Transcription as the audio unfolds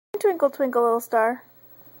Twinkle, Twinkle, Little Star.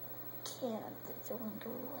 Can't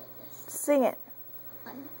twinkle like this. Sing it.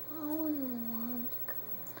 I want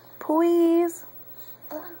Please.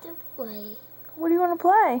 I want to play. What do you want to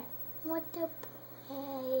play? I want to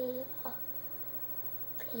play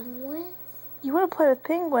penguins. You want to play with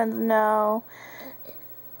penguins? No.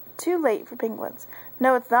 Too late for penguins.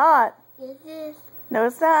 No, it's not. Yes, it is. No,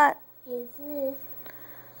 it's not. Yes, it is.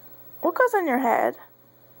 What goes on your head?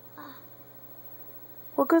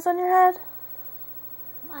 What goes on your head?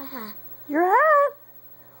 My hat. Your hat?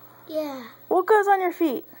 Yeah. What goes on your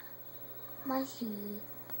feet? My shoes.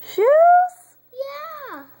 Shoes?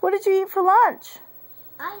 Yeah. What did you eat for lunch?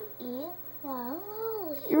 I eat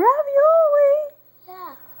ravioli. Ravioli.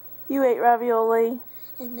 Yeah. You ate ravioli.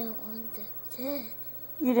 And then on the dead.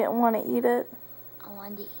 You didn't want to eat it. I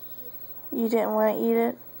want to eat it. You didn't want to eat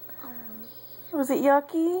it. I want to eat Was it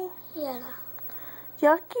yucky? it. Yeah.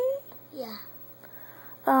 Yucky? Yeah.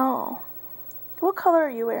 Oh. What color are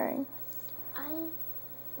you wearing?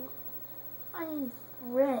 I'm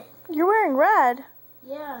red. You're wearing red.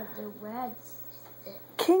 Yeah, the red.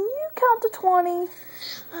 Can you count to 20?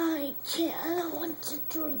 I can't. I don't want to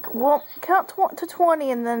drink water. Well, count to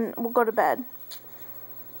 20 and then we'll go to bed.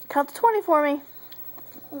 Count to 20 for me.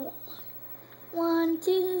 1,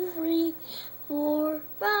 2, 3, 4,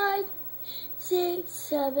 5, 6,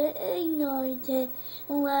 7, 8, 9, 10,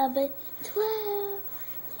 11, 12,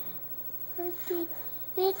 13,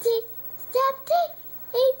 15, 17,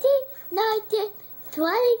 18, 19,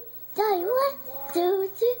 20, 21,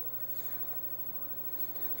 22,